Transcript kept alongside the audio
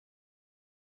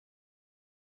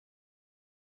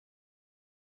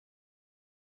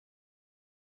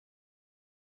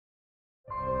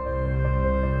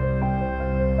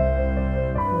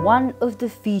One of the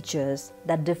features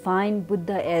that define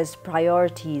Buddha Air's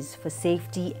priorities for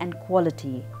safety and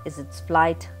quality is its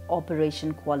flight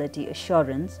operation quality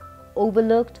assurance,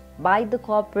 overlooked by the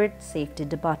corporate safety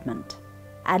department.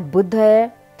 At Buddha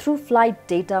Air, through flight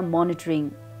data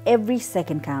monitoring, every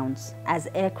second counts as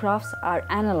aircrafts are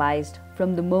analyzed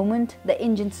from the moment the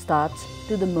engine starts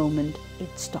to the moment it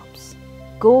stops.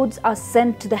 Codes are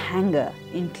sent to the hangar,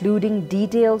 including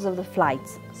details of the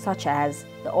flights such as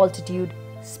the altitude,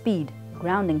 speed,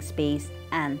 grounding space,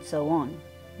 and so on.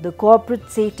 The corporate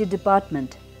safety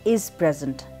department is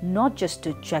present not just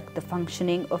to check the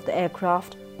functioning of the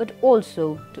aircraft, but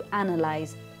also to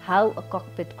analyze how a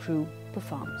cockpit crew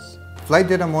performs. Flight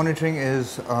data monitoring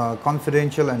is a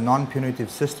confidential and non-punitive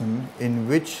system in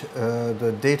which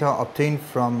the data obtained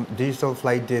from digital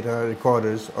flight data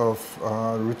recorders of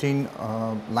routine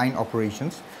line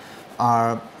operations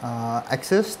are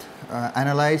accessed,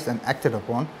 analyzed and acted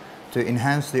upon to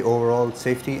enhance the overall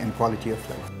safety and quality of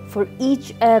flight. For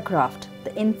each aircraft,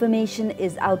 the information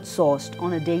is outsourced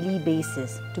on a daily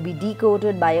basis to be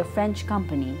decoded by a French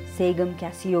company, Sagem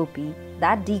Cassiope,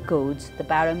 that decodes the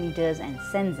parameters and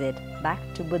sends it back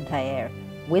to Buddha Air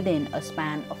within a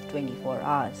span of 24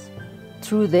 hours.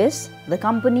 Through this, the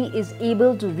company is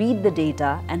able to read the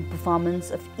data and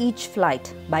performance of each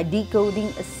flight by decoding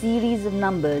a series of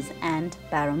numbers and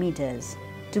parameters.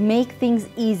 To make things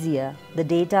easier, the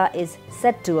data is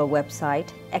set to a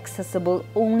website accessible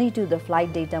only to the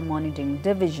Flight Data Monitoring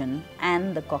Division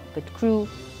and the cockpit crew,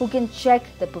 who can check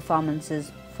the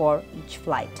performances for each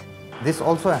flight. This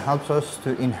also helps us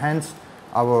to enhance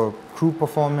our crew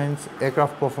performance,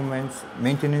 aircraft performance,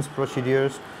 maintenance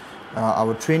procedures,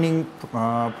 our training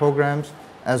programs,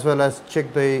 as well as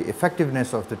check the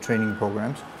effectiveness of the training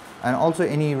programs, and also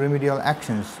any remedial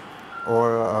actions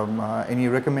or any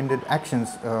recommended actions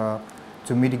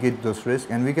to mitigate those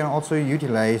risks. And we can also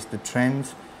utilize the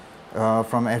trends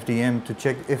from FDM to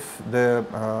check if the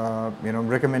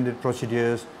recommended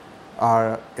procedures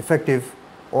are effective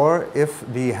or if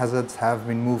the hazards have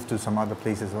been moved to some other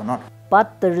places or not.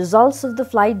 But the results of the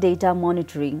flight data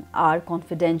monitoring are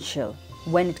confidential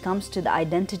when it comes to the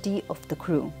identity of the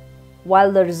crew.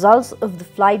 While the results of the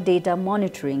flight data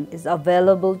monitoring is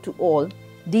available to all,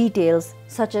 details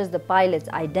such as the pilot's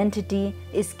identity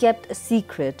is kept a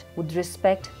secret with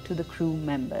respect to the crew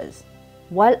members.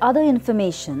 While other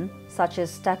information such as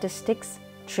statistics,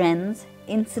 trends,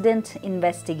 incident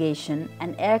investigation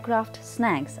and aircraft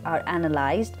snags are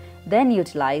analyzed, then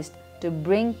utilized to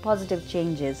bring positive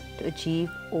changes to achieve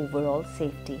overall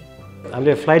safety.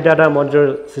 हामीले flight data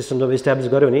monitor system जब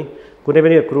establish गर्यो भने कुनै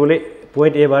पनि क्रूले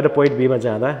point ए बाट point B मा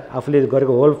जाँदा आफूले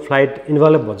गरेको होल फ्लाइट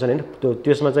इन्भल्भ भन्छ नि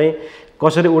त्यसमा चाहिँ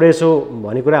कसरी उडेछौ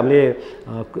भन्ने कुरा हामीले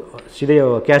सिधै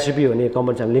क्यासिपी भन्ने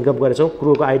कम्पनी हामीले लिंक अप गरेछौं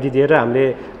क्रूको आईडी दिएर हामीले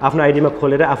आफ्नो आईडी मा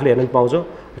खोलेर आफूले हेर्न पाउँछौं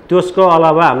त्यसको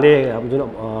अलावा हामीले जुन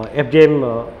एफडीएम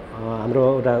हाम्रो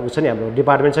एउटा उस नि हाम्रो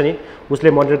डिपार्टमेन्ट छ नि उसले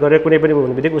मोनिटर गरेर कुनै पनि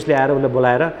हुने बित्तिकै उसले आएर उसले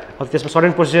बोलाएर अब त्यसमा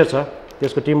सर्टेन प्रोसिजर छ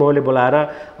त्यसको टिमहरुले बोलाएर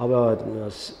अब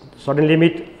सर्टेन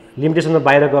लिमिटेसनमा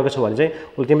बाहिर गएको छ भने चाहिँ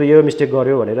उसले तिमीले यो मिस्टेक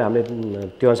गर्यो भनेर हामीले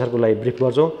त्यो अनुसारको लागि ब्रिफ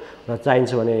गर्छौं र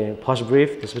चाहिन्छ भने फर्स्ट ब्रिफ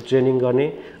त्यसपछि ट्रेनिङ गर्ने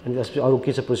अनि त्यसपछि अरु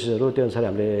के छ प्रोसिजरहरु त्यो अनुसार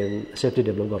हामीले सेफ्टी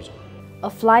डेभलप गर्छौं. A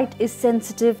flight is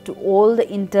sensitive to all the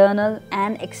internal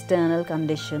and external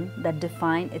conditions that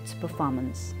define its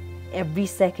performance. Every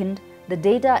second, the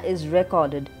data is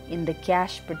recorded in the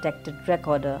cache-protected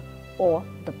recorder or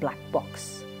the black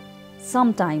box.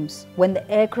 Sometimes, when the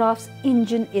aircraft's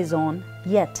engine is on,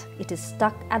 yet it is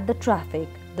stuck at the traffic,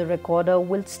 the recorder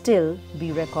will still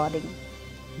be recording.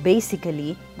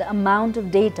 Basically, the amount of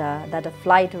data that a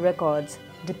flight records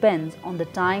depends on the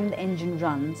time the engine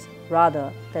runs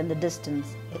rather than the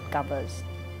distance it covers.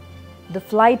 The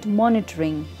flight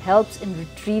monitoring helps in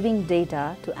retrieving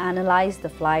data to analyze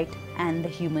the flight and the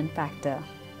human factor.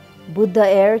 Buddha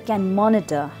Air can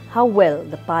monitor how well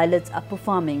the pilots are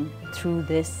performing through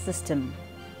this system.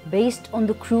 Based on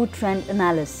the crew trend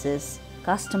analysis,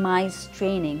 customized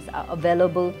trainings are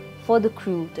available for the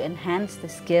crew to enhance the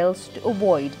skills to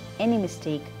avoid any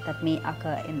mistake that may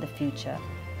occur in the future.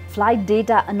 Flight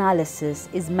data analysis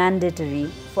is mandatory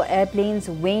for airplanes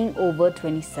weighing over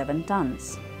 27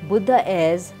 tons. Buddha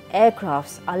Air's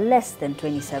aircrafts are less than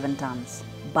 27 tons.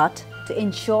 But to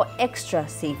ensure extra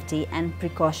safety and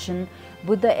precaution,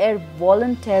 Buddha Air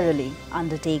voluntarily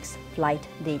undertakes flight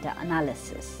data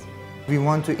analysis. We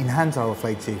want to enhance our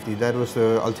flight safety. That was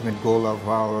the ultimate goal of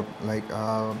our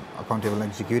accountable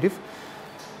executive.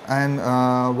 And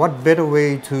what better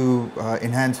way to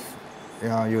enhance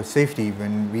your safety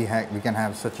when we can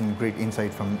have such a great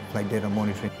insight from flight data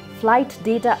monitoring. Flight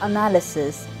data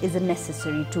analysis is a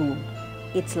necessary tool.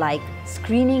 It's like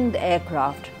screening the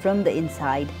aircraft from the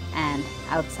inside and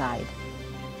outside.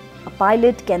 A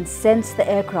pilot can sense the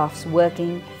aircraft's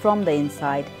working from the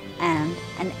inside, and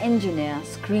an engineer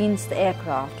screens the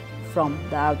aircraft from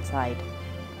the outside.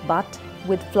 But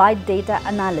with flight data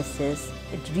analysis,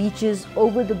 it reaches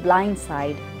over the blind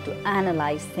side to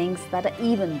analyze things that are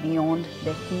even beyond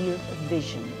their field of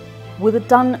vision. With a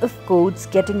ton of codes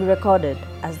getting recorded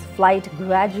as the flight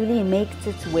gradually makes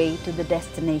its way to the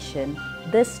destination,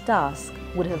 this task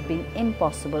would have been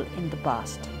impossible in the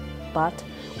past. But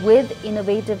with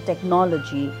innovative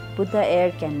technology, Buddha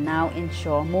Air can now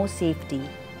ensure more safety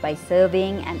by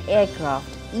surveying an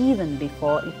aircraft even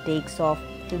before it takes off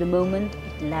to the moment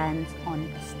it lands on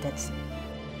its destination.